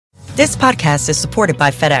This podcast is supported by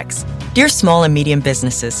FedEx. Dear small and medium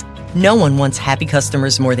businesses, no one wants happy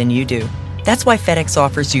customers more than you do. That's why FedEx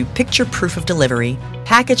offers you picture proof of delivery,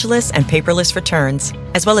 packageless and paperless returns,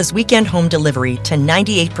 as well as weekend home delivery to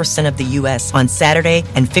 98% of the U.S. on Saturday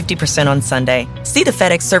and 50% on Sunday. See the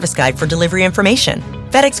FedEx service guide for delivery information.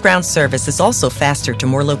 FedEx Ground service is also faster to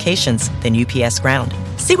more locations than UPS Ground.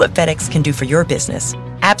 See what FedEx can do for your business.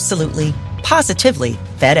 Absolutely, positively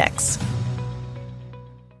FedEx.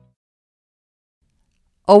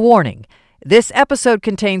 A warning. This episode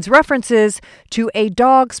contains references to a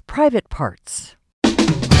dog's private parts. Give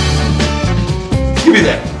me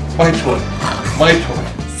that. My toy. My toy.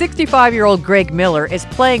 65-year-old Greg Miller is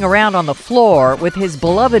playing around on the floor with his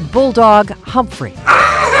beloved bulldog, Humphrey.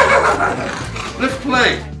 Let's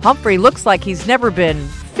play. Humphrey looks like he's never been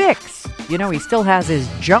fixed. You know, he still has his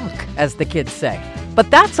junk, as the kids say. But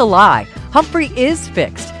that's a lie. Humphrey is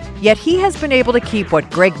fixed. Yet he has been able to keep what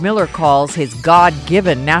Greg Miller calls his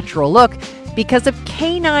God-given natural look because of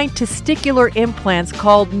canine testicular implants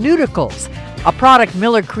called Nudicles, a product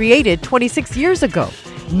Miller created 26 years ago.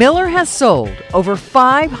 Miller has sold over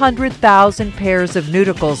 500,000 pairs of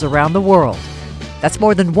Nudicles around the world. That's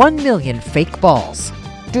more than 1 million fake balls.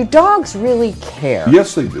 Do dogs really care?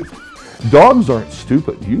 Yes, they do. Dogs aren't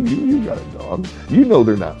stupid. You got a dog. You know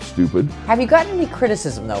they're not stupid. Have you gotten any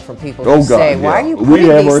criticism, though, from people who say, yeah. why are you putting We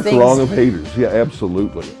have these our things... throng of haters. Yeah,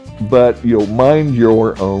 absolutely. But, mind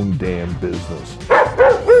your own damn business.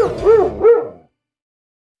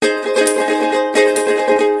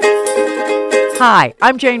 Hi,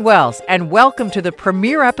 I'm Jane Wells, and welcome to the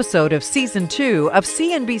premiere episode of Season 2 of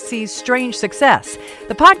CNBC's Strange Success,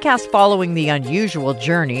 the podcast following the unusual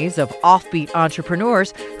journeys of offbeat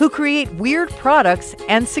entrepreneurs who create weird products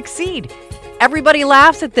and succeed. Everybody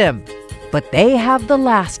laughs at them, but they have the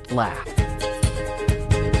last laugh.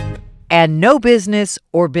 And no business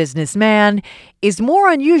or businessman is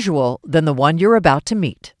more unusual than the one you're about to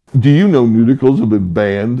meet. Do you know Nudicles have been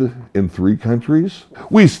banned in 3 countries?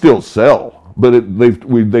 We still sell. But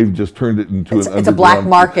they've just turned it into it's a black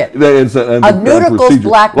market. It's an Nudicles procedure.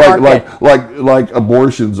 black market, like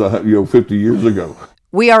abortions, 50 years ago.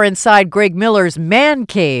 We are inside Greg Miller's man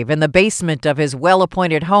cave in the basement of his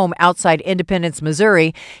well-appointed home outside Independence,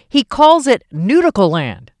 Missouri. He calls it Nudicle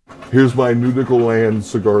Land. Here's my Nudicle Land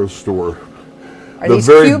cigar store. Are the these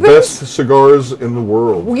very Cubans? best cigars in the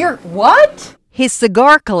world. What? His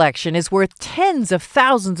cigar collection is worth tens of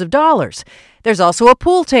thousands of dollars. There's also a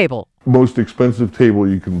pool table. Most expensive table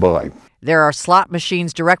you can buy. There are slot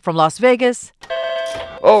machines direct from Las Vegas.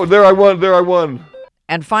 Oh, there I won.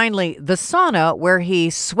 And finally, the sauna where he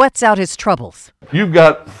sweats out his troubles. You've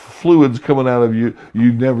got fluids coming out of you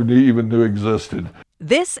never even knew existed.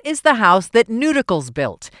 This is the house that Nudicles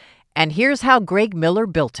built. And here's how Greg Miller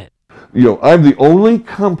built it. I'm the only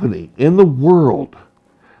company in the world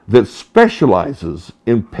that specializes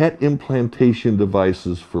in pet implantation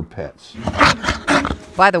devices for pets.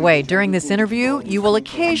 By the way, during this interview, you will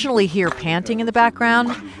occasionally hear panting in the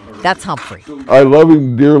background. That's Humphrey. I love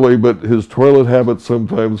him dearly, but his toilet habits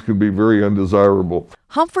sometimes can be very undesirable.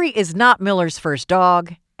 Humphrey is not Miller's first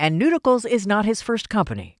dog, and Nudicles is not his first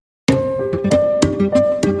company.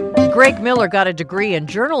 Greg Miller got a degree in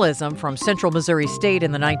journalism from Central Missouri State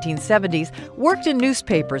in the 1970s, worked in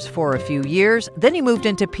newspapers for a few years, then he moved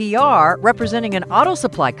into PR, representing an auto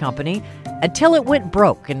supply company, until it went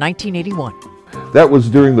broke in 1981. That was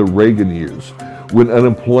during the Reagan years, when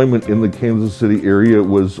unemployment in the Kansas City area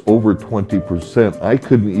was over 20%. I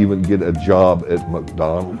couldn't even get a job at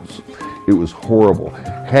McDonald's. It was horrible.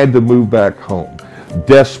 Had to move back home.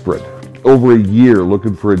 Desperate. Over a year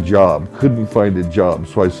looking for a job. Couldn't find a job.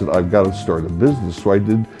 So I said, I've got to start a business. So I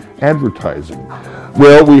did advertising.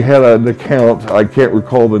 Well, we had an account. I can't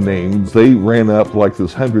recall the names. They ran up like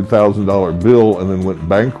this $100,000 bill and then went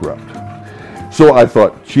bankrupt. So I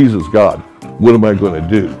thought, Jesus God, what am I going to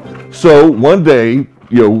do? So one day,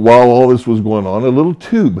 while all this was going on, a little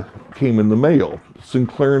tube came in the mail.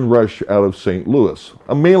 Sinclair and Rush out of St. Louis.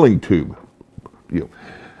 A mailing tube.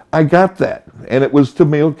 I got that, and it was to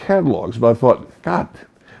mail catalogs. But I thought, God,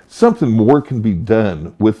 something more can be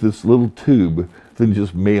done with this little tube than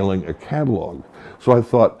just mailing a catalog. So I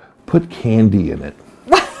thought, put candy in it.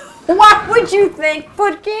 Why would you think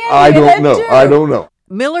put candy I in it? I don't know.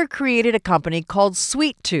 Miller created a company called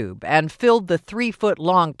Sweet Tube and filled the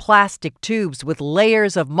 3-foot-long plastic tubes with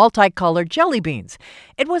layers of multicolored jelly beans.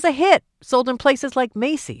 It was a hit, sold in places like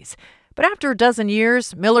Macy's. But after a dozen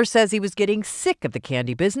years, Miller says he was getting sick of the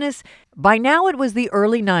candy business. By now it was the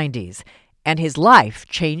early 90s, and his life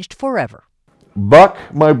changed forever. Buck,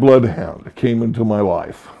 my bloodhound, came into my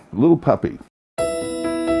life. A little puppy.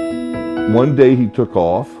 One day he took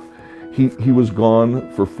off. He was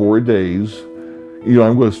gone for 4 days. You know,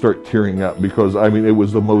 I'm going to start tearing up because, I mean, it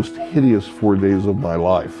was the most hideous 4 days of my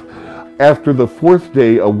life. After the 4th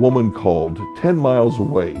day, a woman called 10 miles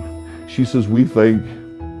away. She says, "We think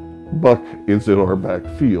Buck is in our back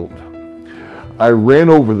field." I ran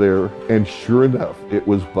over there, and sure enough, it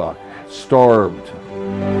was Buck, starved.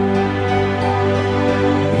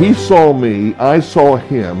 He saw me, I saw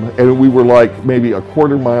him, and we were like maybe a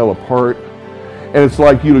quarter mile apart. And it's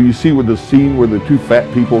like, you know, you see with the scene where the two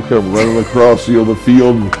fat people come running across, you know, the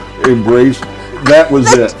field and embrace. That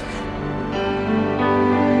was it.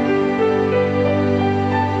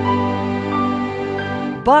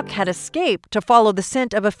 Buck had escaped to follow the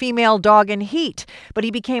scent of a female dog in heat, but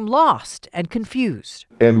he became lost and confused.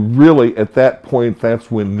 And really, at that point,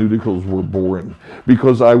 that's when Nudicles were born,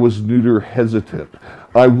 because I was neuter hesitant.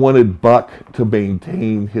 I wanted Buck to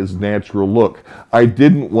maintain his natural look. I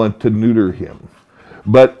didn't want to neuter him.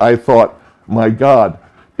 But I thought, my God,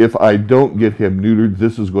 if I don't get him neutered,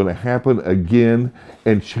 this is going to happen again,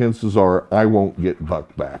 and chances are I won't get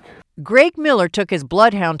Buck back. Greg Miller took his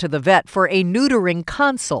bloodhound to the vet for a neutering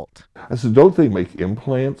consult. I said, don't they make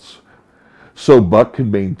implants so Buck can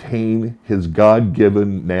maintain his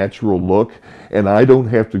God-given natural look, and I don't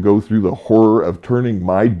have to go through the horror of turning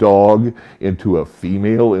my dog into a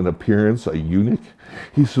female in appearance, a eunuch?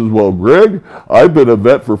 He says, well, Greg, I've been a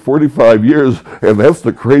vet for 45 years, and that's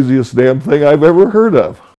the craziest damn thing I've ever heard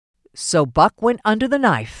of. So Buck went under the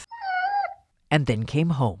knife and then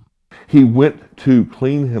came home. He went to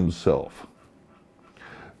clean himself.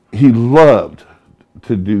 He loved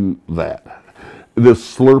to do that.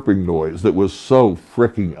 This slurping noise that was so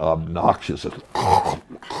fricking obnoxious.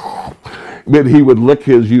 But he would lick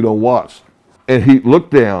his you-know-whats. And he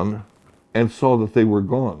looked down and saw that they were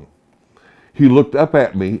gone. He looked up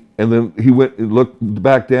at me, and then he went and looked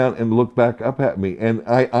back down and looked back up at me. And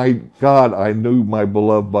I knew my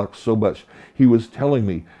beloved Buck so much. He was telling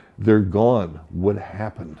me, they're gone. What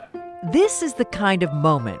happened? This is the kind of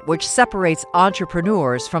moment which separates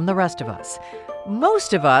entrepreneurs from the rest of us.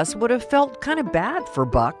 Most of us would have felt kind of bad for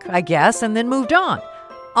Buck, I guess, and then moved on.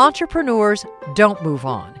 Entrepreneurs don't move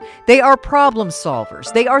on. They are problem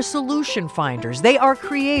solvers. They are solution finders. They are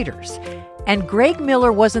creators. And Greg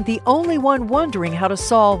Miller wasn't the only one wondering how to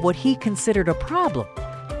solve what he considered a problem.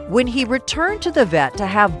 When he returned to the vet to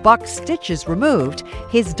have Buck's stitches removed,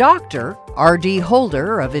 his doctor, R.D.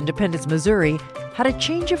 Holder of Independence, Missouri, had a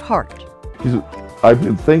change of heart. He said, I've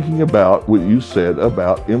been thinking about what you said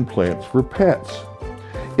about implants for pets.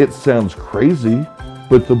 It sounds crazy,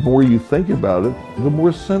 but the more you think about it, the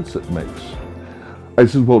more sense it makes. I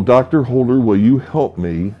said, well, Dr. Holder, will you help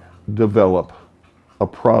me develop a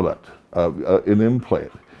product, an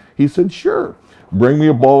implant? He said, sure, bring me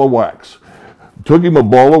a ball of wax. Took him a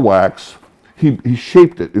ball of wax. He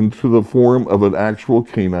shaped it into the form of an actual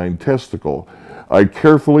canine testicle. I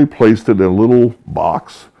carefully placed it in a little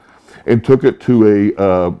box and took it to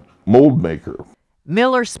a mold maker.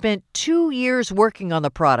 Miller spent 2 years working on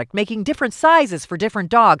the product, making different sizes for different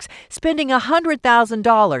dogs, spending $100,000,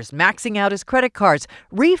 maxing out his credit cards,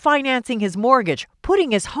 refinancing his mortgage,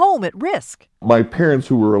 putting his home at risk. My parents,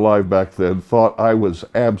 who were alive back then, thought I was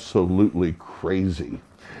absolutely crazy.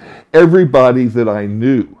 Everybody that I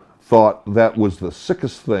knew thought that was the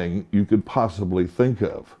sickest thing you could possibly think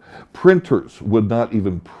of. Printers would not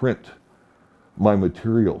even print my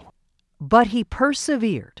material. But he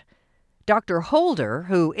persevered. Dr. Holder,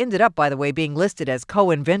 who ended up, by the way, being listed as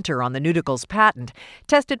co-inventor on the Nudicles patent,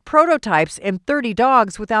 tested prototypes in 30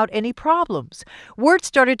 dogs without any problems. Word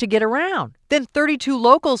started to get around. Then 32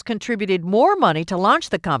 locals contributed more money to launch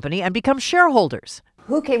the company and become shareholders.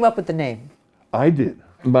 Who came up with the name? I did.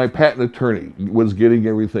 My patent attorney was getting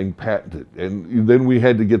everything patented, and then we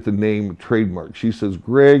had to get the name trademarked. She says,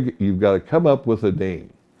 Greg, you've got to come up with a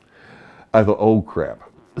name. I thought, oh, crap.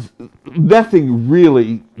 Nothing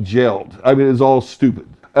really gelled. I mean, it's all stupid.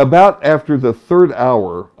 About after the 3rd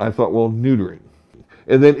hour, I thought, well, neutering.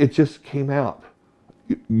 And then it just came out.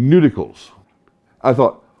 Nudicles. I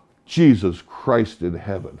thought, Jesus Christ in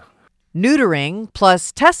heaven. Neutering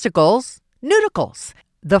plus testicles, Nudicles.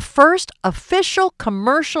 The first official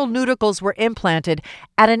commercial Nudicles were implanted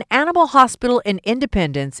at an animal hospital in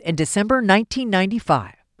Independence in December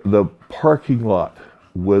 1995. The parking lot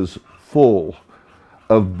was full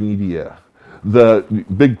of media, the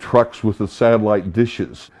big trucks with the satellite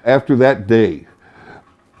dishes. After that day,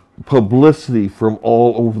 publicity from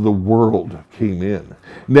all over the world came in.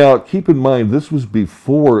 Now, keep in mind, this was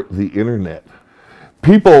before the internet.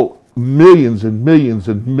 People, millions and millions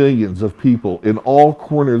and millions of people in all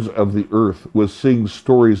corners of the earth was seeing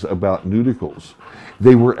stories about Nudicles.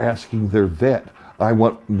 They were asking their vet, I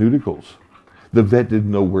want nudicles. The vet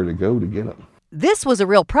didn't know where to go to get them. This was a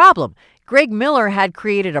real problem. Greg Miller had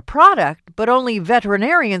created a product, but only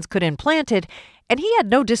veterinarians could implant it, and he had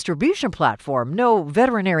no distribution platform, no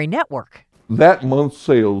veterinary network. That month's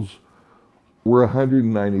sales were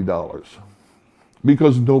 $190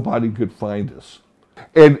 because nobody could find us.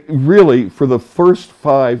 And really, for the first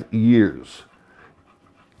 5 years,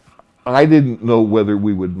 I didn't know whether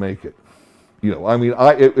we would make it.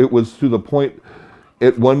 It was to the point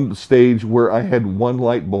at one stage where I had one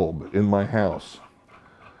light bulb in my house,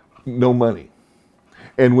 no money.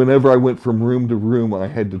 And whenever I went from room to room, I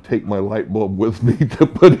had to take my light bulb with me to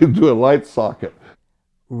put into a light socket.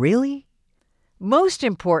 Really? Most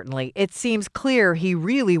importantly, it seems clear he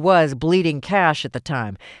really was bleeding cash at the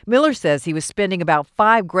time. Miller says he was spending about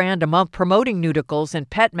 $5,000 a month promoting nudicles in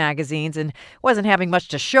pet magazines and wasn't having much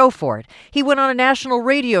to show for it. He went on a national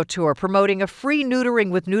radio tour promoting a free neutering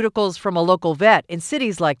with nudicles from a local vet in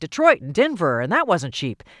cities like Detroit and Denver, and that wasn't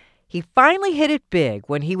cheap. He finally hit it big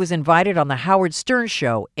when he was invited on the Howard Stern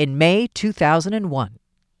Show in May 2001.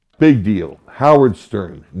 Big deal. Howard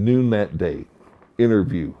Stern, noon that day,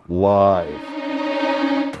 interview, live.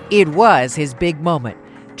 It was his big moment.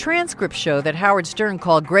 Transcripts show that Howard Stern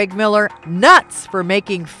called Greg Miller nuts for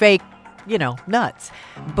making fake, nuts.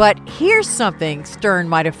 But here's something Stern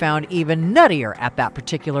might have found even nuttier at that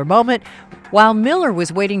particular moment. While Miller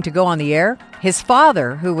was waiting to go on the air, his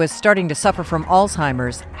father, who was starting to suffer from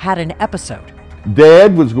Alzheimer's, had an episode.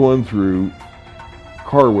 Dad was going through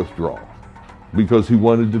car withdrawal because he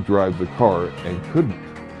wanted to drive the car and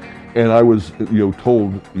couldn't. And I was,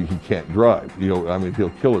 told he can't drive. He'll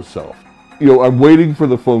kill himself. I'm waiting for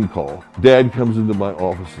the phone call. Dad comes into my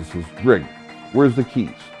office and says, "Greg, where's the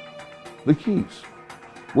keys? The keys.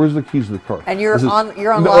 Where's the keys to the car?" And you're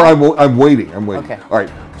on No, I'm waiting. Okay. All right.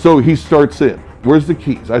 So he starts in. "Where's the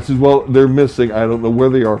keys?" I says, "Well, they're missing. I don't know where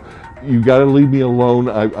they are. You got to leave me alone.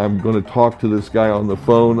 I'm going to talk to this guy on the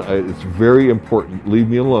phone. It's very important. Leave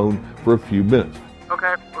me alone for a few minutes."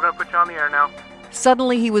 Okay, we're going to put you on the air now.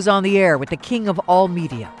 Suddenly he was on the air with the king of all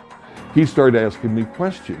media. He started asking me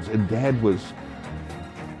questions, and Dad was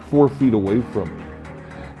 4 feet away from me.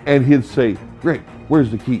 And he'd say, "Greg,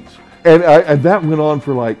 where's the keys?" And that went on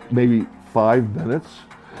for like maybe 5 minutes.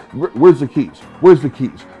 "Where's the keys? Where's the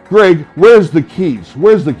keys? Greg, where's the keys?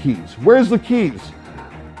 Where's the keys? Where's the keys?"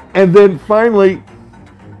 And then finally,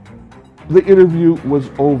 the interview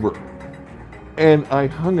was over. And I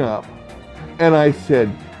hung up, and I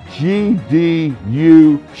said, "GD,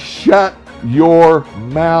 shut your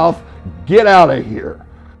mouth. Get out of here."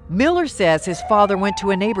 Miller says his father went to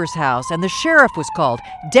a neighbor's house and the sheriff was called.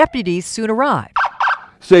 Deputies soon arrived.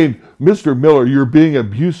 Saying, "Mr. Miller, you're being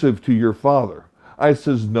abusive to your father." I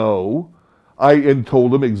says, "No." And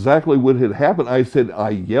told him exactly what had happened. I said, "I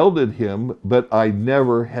yelled at him, but I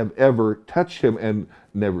never have ever touched him and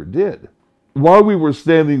never did." While we were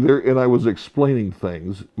standing there and I was explaining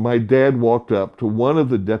things, my dad walked up to one of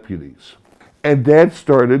the deputies. And Dad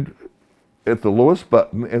started at the lowest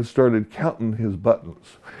button and started counting his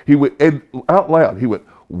buttons. He went, and out loud, he went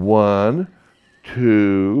 1,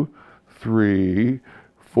 2, 3,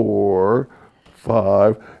 4,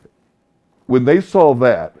 5. When they saw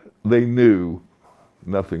that, they knew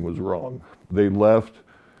nothing was wrong. They left.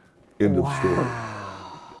 End of story.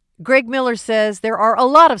 Greg Miller says there are a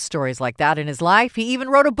lot of stories like that in his life. He even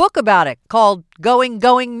wrote a book about it called Going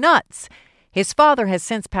Nuts. His father has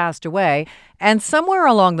since passed away, and somewhere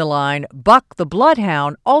along the line, Buck the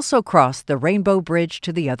Bloodhound also crossed the Rainbow Bridge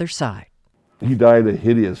to the other side. He died a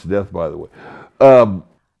hideous death, by the way.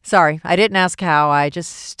 Sorry, I didn't ask how. I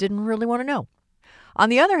just didn't really want to know. On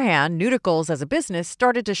the other hand, Nudicles as a business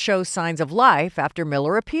started to show signs of life after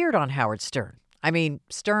Miller appeared on Howard Stern. I mean,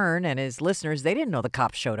 Stern and his listeners, they didn't know the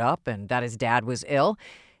cops showed up and that his dad was ill.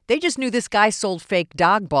 They just knew this guy sold fake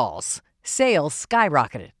dog balls. Sales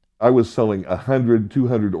skyrocketed. I was selling 100,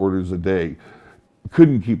 200 orders a day.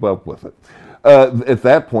 Couldn't keep up with it. At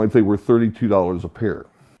that point, they were $32 a pair.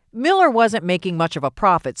 Miller wasn't making much of a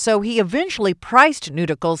profit, so he eventually priced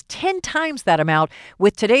Nudicles 10 times that amount,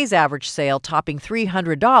 with today's average sale topping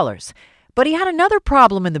 $300. But he had another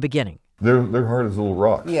problem in the beginning. They're hard as little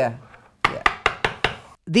rocks. Yeah.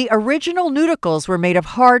 The original Nudicles were made of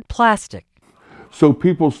hard plastic. So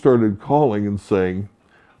people started calling and saying,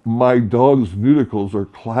 "My dog's nudicles are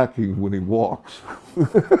clacking when he walks."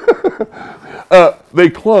 They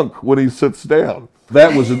clunk when he sits down.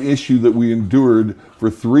 That was an issue that we endured for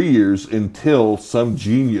 3 years until some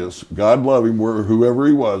genius, God love him, whoever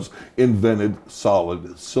he was, invented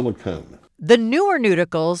solid silicone. The newer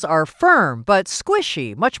Nudicles are firm but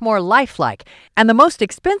squishy, much more lifelike. And the most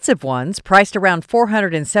expensive ones, priced around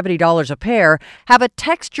 $470 a pair, have a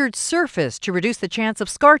textured surface to reduce the chance of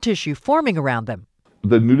scar tissue forming around them.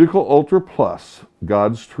 The Nudicle Ultra Plus,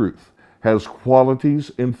 God's Truth, has qualities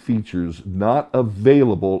and features not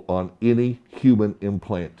available on any human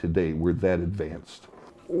implant today. We're that advanced.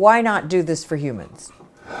 Why not do this for humans?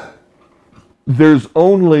 There's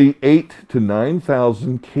only 8,000 to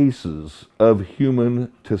 9,000 cases of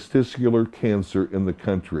human testicular cancer in the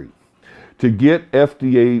country. To get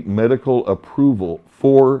FDA medical approval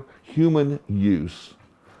for human use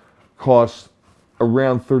costs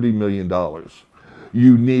around $30 million.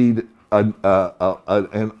 You need an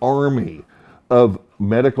army of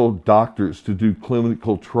medical doctors to do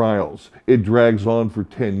clinical trials. It drags on for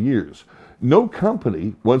 10 years. No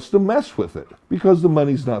company wants to mess with it because the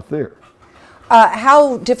money's not there.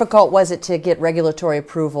 How difficult was it to get regulatory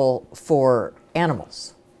approval for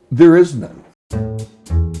animals? There is none.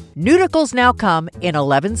 Nudicles now come in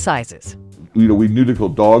 11 sizes. We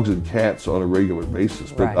nudicle dogs and cats on a regular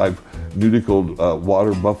basis, but Right. I've nudicled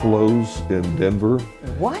water buffaloes in Denver.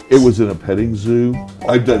 What? It was in a petting zoo.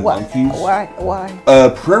 I've done monkeys.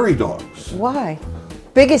 Why? Prairie dogs. Why?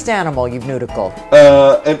 Biggest animal you've nudicled?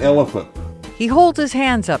 An elephant. He holds his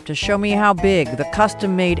hands up to show me how big the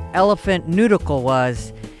custom-made elephant nudicle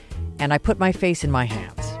was, and I put my face in my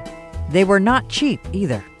hands. They were not cheap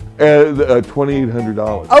either.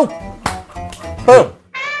 $2,800. Oh! Boom!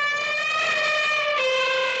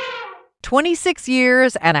 26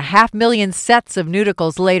 years and 500,000 sets of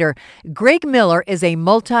nudicles later, Greg Miller is a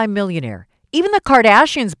multi-millionaire. Even the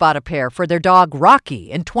Kardashians bought a pair for their dog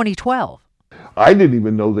Rocky in 2012. I didn't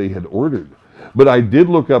even know they had ordered. But I did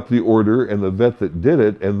look up the order and the vet that did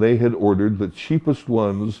it, and they had ordered the cheapest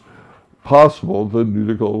ones possible, the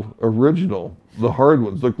Nudicle original, the hard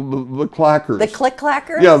ones, the clackers. The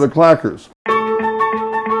click-clackers? Yeah, the clackers.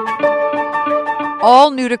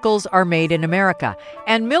 All nudicles are made in America,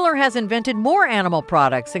 and Miller has invented more animal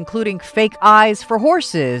products, including fake eyes for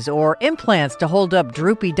horses or implants to hold up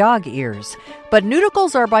droopy dog ears. But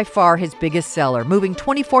nudicles are by far his biggest seller, moving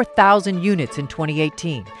 24,000 units in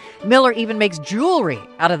 2018. Miller even makes jewelry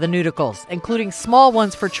out of the nudicles, including small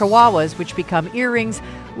ones for Chihuahuas, which become earrings.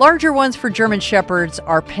 Larger ones for German Shepherds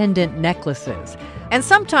are pendant necklaces. And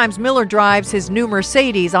sometimes Miller drives his new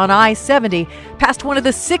Mercedes on I-70 past one of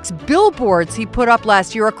the 6 billboards he put up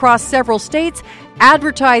last year across several states,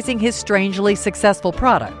 advertising his strangely successful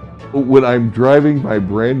product. When I'm driving my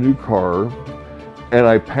brand new car and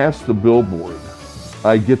I pass the billboard,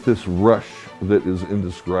 I get this rush that is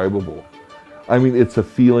indescribable. I mean, it's a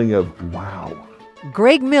feeling of, wow.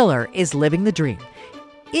 Greg Miller is living the dream.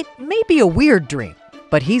 It may be a weird dream,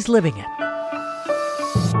 but he's living it.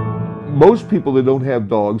 Most people that don't have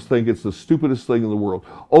dogs think it's the stupidest thing in the world.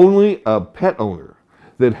 Only a pet owner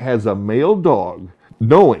that has a male dog,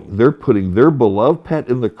 knowing they're putting their beloved pet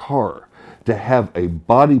in the car to have a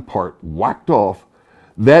body part whacked off,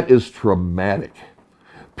 that is traumatic.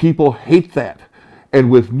 People hate that.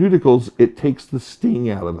 And with nudicles, it takes the sting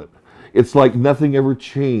out of it. It's like nothing ever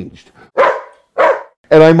changed.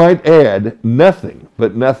 And I might add, nothing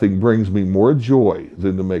brings me more joy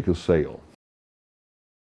than to make a sale.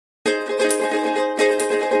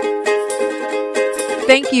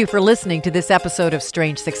 Thank you for listening to this episode of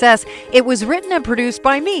Strange Success. It was written and produced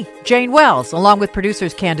by me, Jane Wells, along with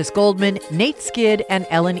producers Candace Goldman, Nate Skid, and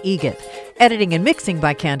Ellen Egath. Editing and mixing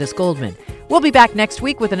by Candace Goldman. We'll be back next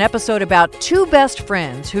week with an episode about 2 best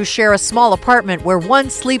friends who share a small apartment where one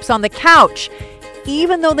sleeps on the couch,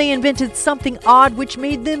 even though they invented something odd which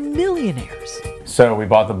made them millionaires. So we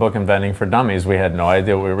bought the book Inventing for Dummies. We had no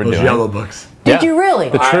idea what we were doing. Those yellow books. Did you really?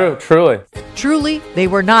 Truly. Truly, they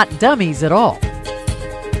were not dummies at all.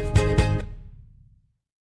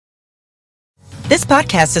 This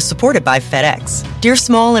podcast is supported by FedEx. Dear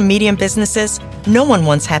small and medium businesses, no one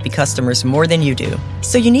wants happy customers more than you do.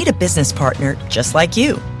 So you need a business partner just like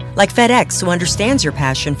you. Like FedEx, who understands your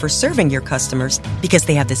passion for serving your customers because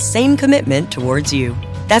they have the same commitment towards you.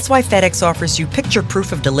 That's why FedEx offers you picture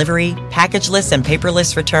proof of delivery, packageless and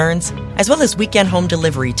paperless returns, as well as weekend home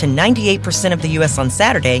delivery to 98% of the U.S. on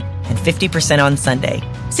Saturday and 50% on Sunday.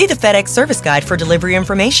 See the FedEx service guide for delivery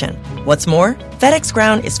information. What's more, FedEx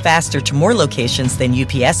Ground is faster to more locations than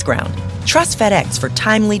UPS Ground. Trust FedEx for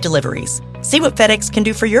timely deliveries. See what FedEx can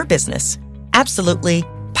do for your business. Absolutely,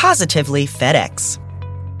 positively FedEx.